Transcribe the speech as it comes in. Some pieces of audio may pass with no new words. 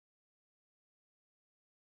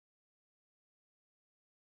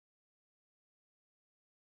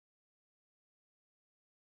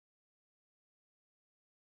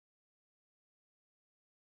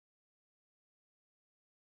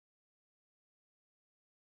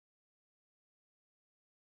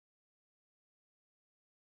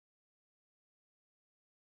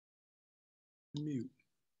Mute.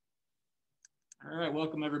 All right,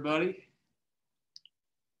 welcome everybody.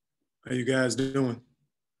 How you guys doing?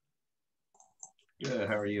 Good.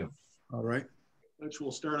 How are you? All right. Coach,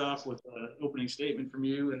 we'll start off with an opening statement from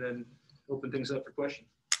you and then open things up for questions.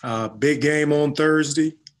 Big game on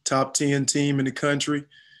Thursday. Top 10 team in the country.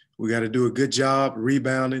 We got to do a good job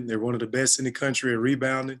rebounding. They're one of the best in the country at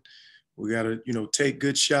rebounding. We got to, take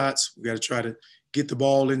good shots. We got to try to get the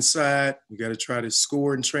ball inside. We got to try to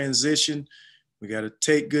score in transition. We got to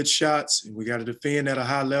take good shots, and we got to defend at a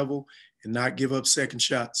high level and not give up second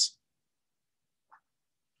shots.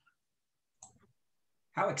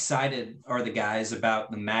 How excited are the guys about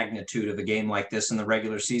the magnitude of a game like this in the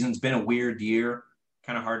regular season? It's been a weird year,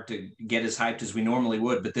 kind of hard to get as hyped as we normally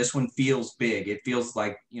would, but this one feels big. It feels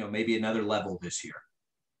like, maybe another level this year.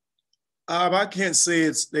 I can't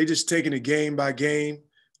say they just taking it game by game.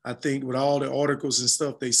 I think with all the articles and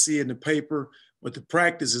stuff they see in the paper, but the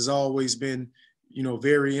practice has always been,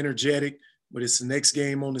 very energetic, but it's the next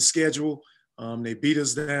game on the schedule. They beat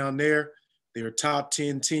us down there. They're a top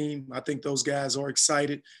 10 team. I think those guys are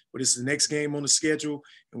excited, but it's the next game on the schedule,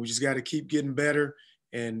 and we just got to keep getting better.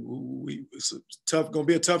 And it's going to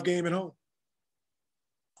be a tough game at home.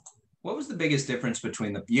 What was the biggest difference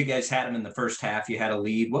between you guys had them in the first half, you had a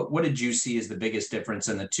lead. What did you see as the biggest difference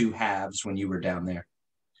in the two halves when you were down there?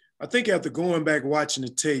 I think after going back watching the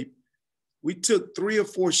tape, we took 3 or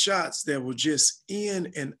 4 shots that were just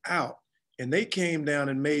in and out, and they came down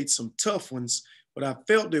and made some tough ones, but I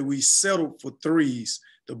felt that we settled for threes.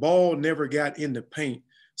 The ball never got in the paint,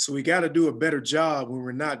 so we got to do a better job when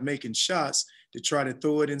we're not making shots to try to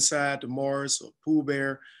throw it inside to Morris or Pooh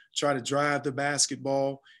Bear, try to drive the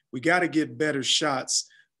basketball. We got to get better shots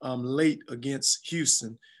late against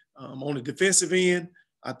Houston. On the defensive end,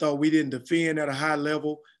 I thought we didn't defend at a high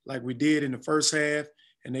level like we did in the first half,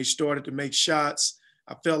 and they started to make shots.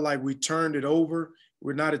 I felt like we turned it over.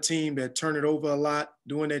 We're not a team that turned it over a lot.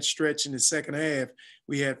 During that stretch in the second half,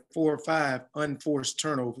 we had 4 or 5 unforced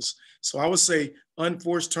turnovers. So I would say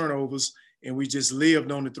unforced turnovers, and we just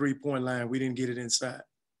lived on the three-point line. We didn't get it inside.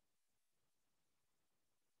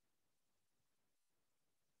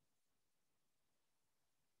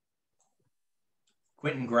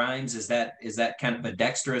 Quentin Grimes, is that kind of a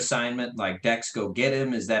Dexter assignment? Like Dex, go get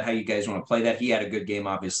him? Is that how you guys want to play that? He had a good game,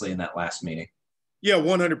 obviously, in that last meeting. Yeah,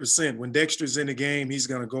 100%. When Dexter's in the game, he's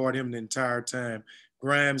going to guard him the entire time.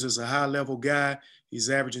 Grimes is a high-level guy. He's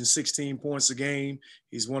averaging 16 points a game.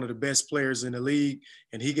 He's one of the best players in the league,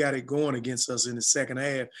 and he got it going against us in the second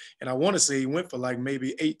half. And I want to say he went for like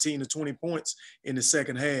maybe 18 to 20 points in the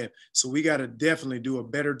second half. So we got to definitely do a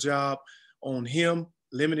better job on him,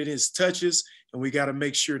 limiting his touches, and we got to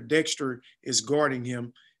make sure Dexter is guarding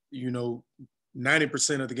him,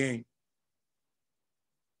 90% of the game.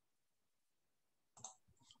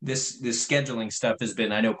 This scheduling stuff has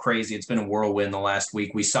been, I know, crazy. It's been a whirlwind the last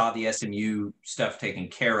week. We saw the SMU stuff taken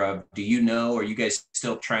care of. Do you know, are you guys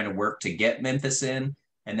still trying to work to get Memphis in?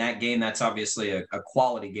 And that game, that's obviously a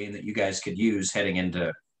quality game that you guys could use heading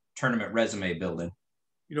into tournament resume building.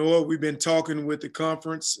 You know what? We've been talking with the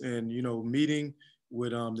conference and, meeting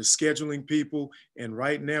with the scheduling people. And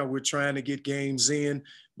right now we're trying to get games in,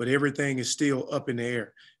 but everything is still up in the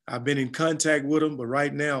air. I've been in contact with them, but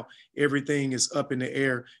right now everything is up in the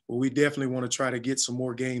air. But we definitely want to try to get some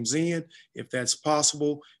more games in if that's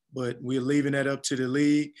possible. But we're leaving that up to the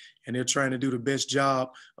league, and they're trying to do the best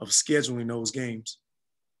job of scheduling those games.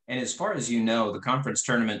 And as far as you know, the conference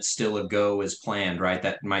tournament's still a go as planned, right?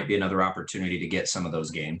 That might be another opportunity to get some of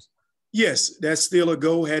those games. Yes, that's still a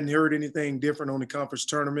go. Hadn't heard anything different on the conference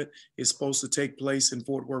tournament. It's supposed to take place in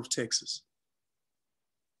Fort Worth, Texas.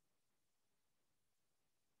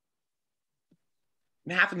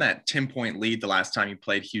 Having that 10-point lead the last time you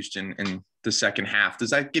played Houston in the second half, does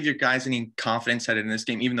that give your guys any confidence headed in this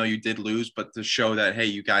game, even though you did lose, but to show that, hey,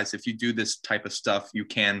 you guys, if you do this type of stuff, you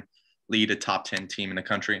can lead a top 10 team in the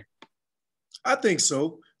country? I think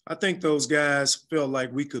so. I think those guys felt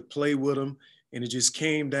like we could play with them, and it just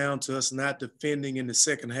came down to us not defending in the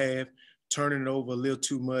second half, turning it over a little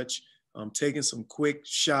too much, taking some quick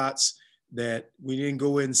shots that we didn't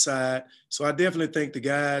go inside. So I definitely think the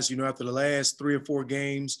guys, after the last 3 or 4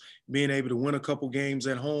 games, being able to win a couple games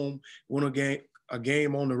at home, win a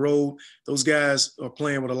game on the road, those guys are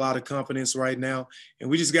playing with a lot of confidence right now. And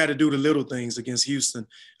we just got to do the little things against Houston.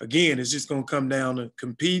 Again, it's just going to come down to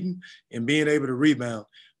competing and being able to rebound.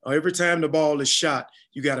 Every time the ball is shot,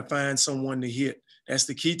 you got to find someone to hit. That's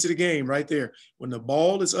the key to the game right there. When the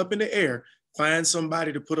ball is up in the air, find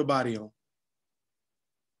somebody to put a body on.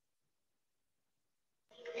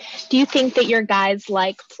 Do you think that your guys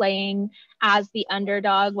like playing as the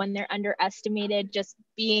underdog when they're underestimated, just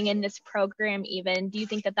being in this program even? Do you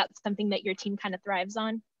think that that's something that your team kind of thrives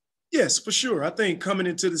on? Yes, for sure. I think coming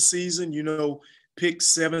into the season, picked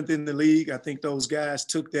 7th in the league. I think those guys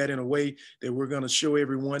took that in a way that we're going to show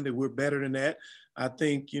everyone that we're better than that. I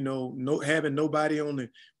think, having nobody on the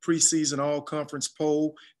preseason all-conference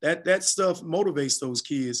poll, that stuff motivates those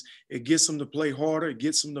kids. It gets them to play harder. It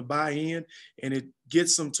gets them to buy in, and it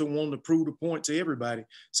gets them to want to prove the point to everybody.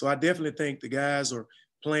 So I definitely think the guys are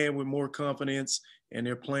playing with more confidence, and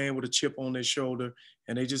they're playing with a chip on their shoulder,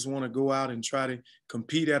 and they just want to go out and try to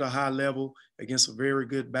compete at a high level against a very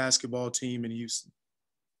good basketball team in Houston.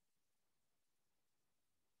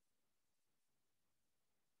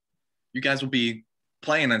 You guys will be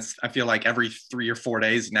playing us, I feel like, every 3 or 4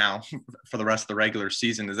 days now for the rest of the regular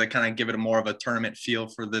season. Does that kind of give it a more of a tournament feel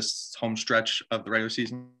for this home stretch of the regular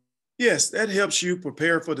season? Yes, that helps you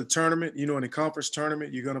prepare for the tournament. In the conference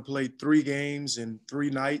tournament, you're going to play 3 games in 3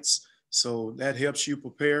 nights. So that helps you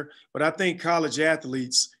prepare. But I think college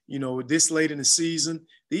athletes, this late in the season,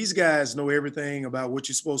 these guys know everything about what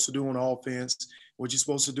you're supposed to do on offense, what you're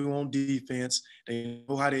supposed to do on defense. They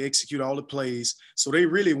know how to execute all the plays. So they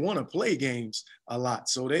really want to play games a lot.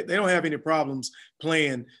 So they don't have any problems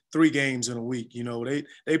playing 3 games in a week.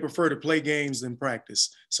 They prefer to play games than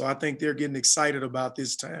practice. So I think they're getting excited about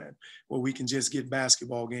this time where we can just get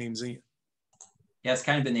basketball games in. Yeah, it's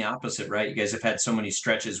kind of been the opposite, right? You guys have had so many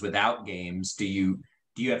stretches without games. Do you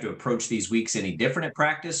have to approach these weeks any different at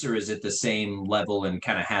practice, or is it the same level and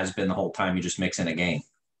kind of has been the whole time, you just mix in a game?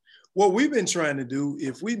 What we've been trying to do,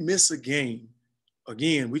 if we miss a game,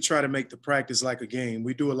 again, we try to make the practice like a game.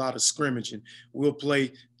 We do a lot of scrimmaging. We'll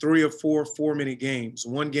play 3 or 4 4-minute games.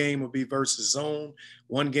 One game will be versus zone.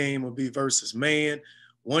 One game will be versus man.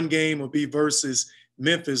 One game will be versus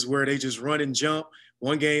Memphis, where they just run and jump.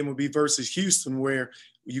 One game will be versus Houston, where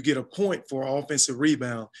you get a point for offensive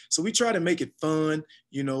rebound. So we try to make it fun.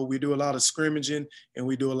 We do a lot of scrimmaging, and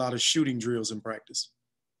we do a lot of shooting drills in practice.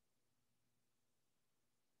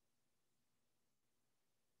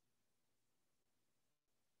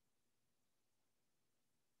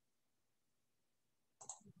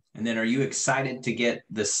 And then are you excited to get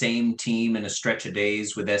the same team in a stretch of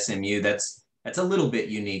days with SMU? That's a little bit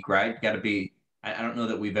unique, right? Got to be, I don't know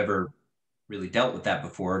that we've ever really dealt with that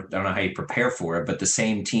before. I don't know how you prepare for it, but the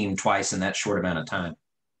same team twice in that short amount of time.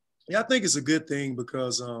 Yeah, I think it's a good thing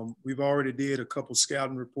because we've already did a couple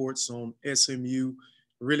scouting reports on SMU,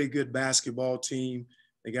 really good basketball team.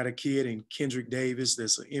 They got a kid in Kendrick Davis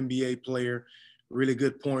that's an NBA player, really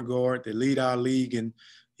good point guard. They lead our league, and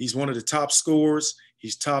he's one of the top scorers.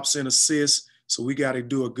 He's tops in assists. So we got to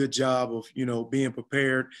do a good job of, being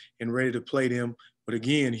prepared and ready to play them. But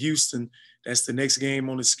again, Houston, that's the next game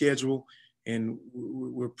on the schedule. And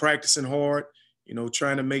we're practicing hard,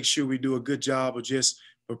 trying to make sure we do a good job of just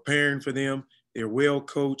preparing for them. They're well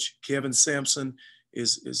coached. Kevin Sampson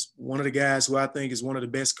is one of the guys who I think is one of the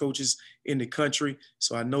best coaches in the country.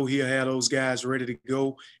 So I know he'll have those guys ready to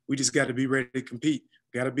go. We just got to be ready to compete.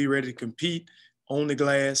 Got to be ready to compete on the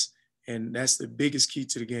glass, and that's the biggest key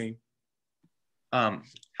to the game.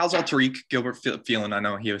 How's Tariq Gilbert feeling? I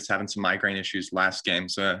know he was having some migraine issues last game.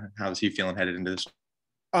 So how's he feeling headed into this?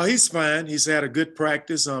 Oh, he's fine. He's had a good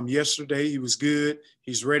practice. Yesterday he was good.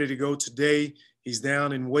 He's ready to go today. He's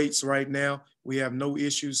down in weights right now. We have no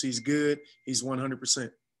issues. He's good. He's 100%.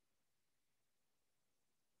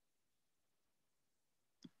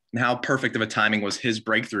 And how perfect of a timing was his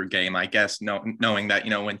breakthrough game, I guess, knowing that,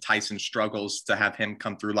 when Tyson struggles, to have him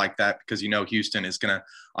come through like that, because, Houston is going to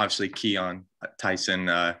obviously key on Tyson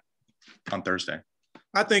on Thursday.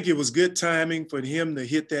 I think it was good timing for him to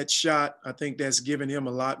hit that shot. I think that's given him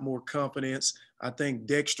a lot more confidence. I think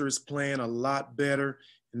Dexter is playing a lot better.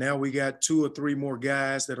 And now we got 2 or 3 more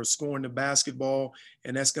guys that are scoring the basketball,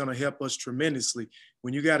 and that's going to help us tremendously.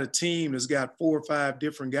 When you got a team that's got 4 or 5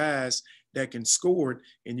 different guys that can score it,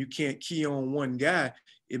 and you can't key on one guy,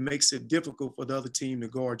 it makes it difficult for the other team to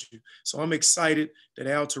guard you. So I'm excited that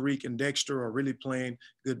Tariq and Dexter are really playing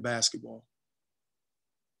good basketball.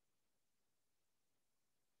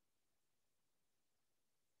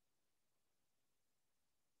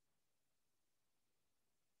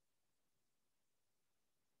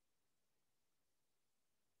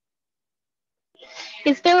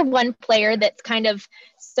 Is there one player that's kind of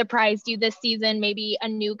surprised you this season, maybe a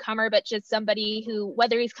newcomer, but just somebody who,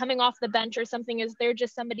 whether he's coming off the bench or something, is there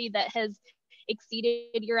just somebody that has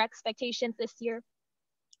exceeded your expectations this year?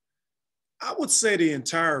 I would say the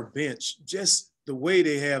entire bench, just the way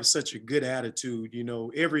they have such a good attitude.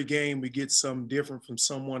 Every game we get something different from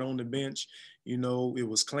someone on the bench. You know, it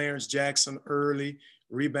was Clarence Jackson early,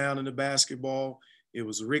 rebounding the basketball. It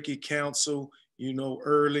was Ricky Council, you know,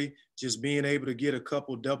 early, just being able to get a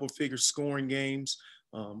couple double-figure scoring games.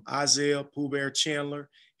 Isaiah Pooh Bear Chandler,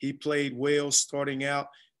 he played well starting out.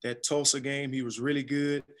 That Tulsa game, he was really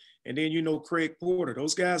good. And then, you know, Craig Porter,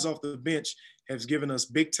 those guys off the bench have given us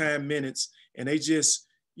big time minutes, and they just,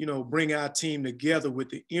 you know, bring our team together with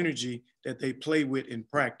the energy that they play with in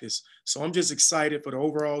practice. So I'm just excited for the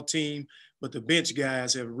overall team, but the bench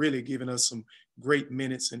guys have really given us some great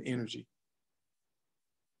minutes and energy.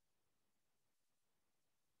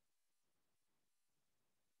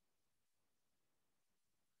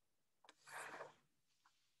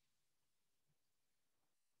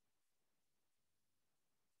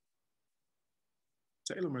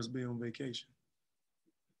 Taylor must be on vacation.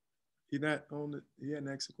 He not on the, he hadn't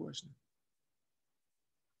asked a question.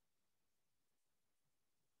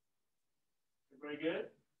 Everybody good?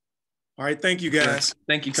 All right, thank you guys.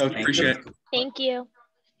 Thank you, Coach. Appreciate it. Thank you.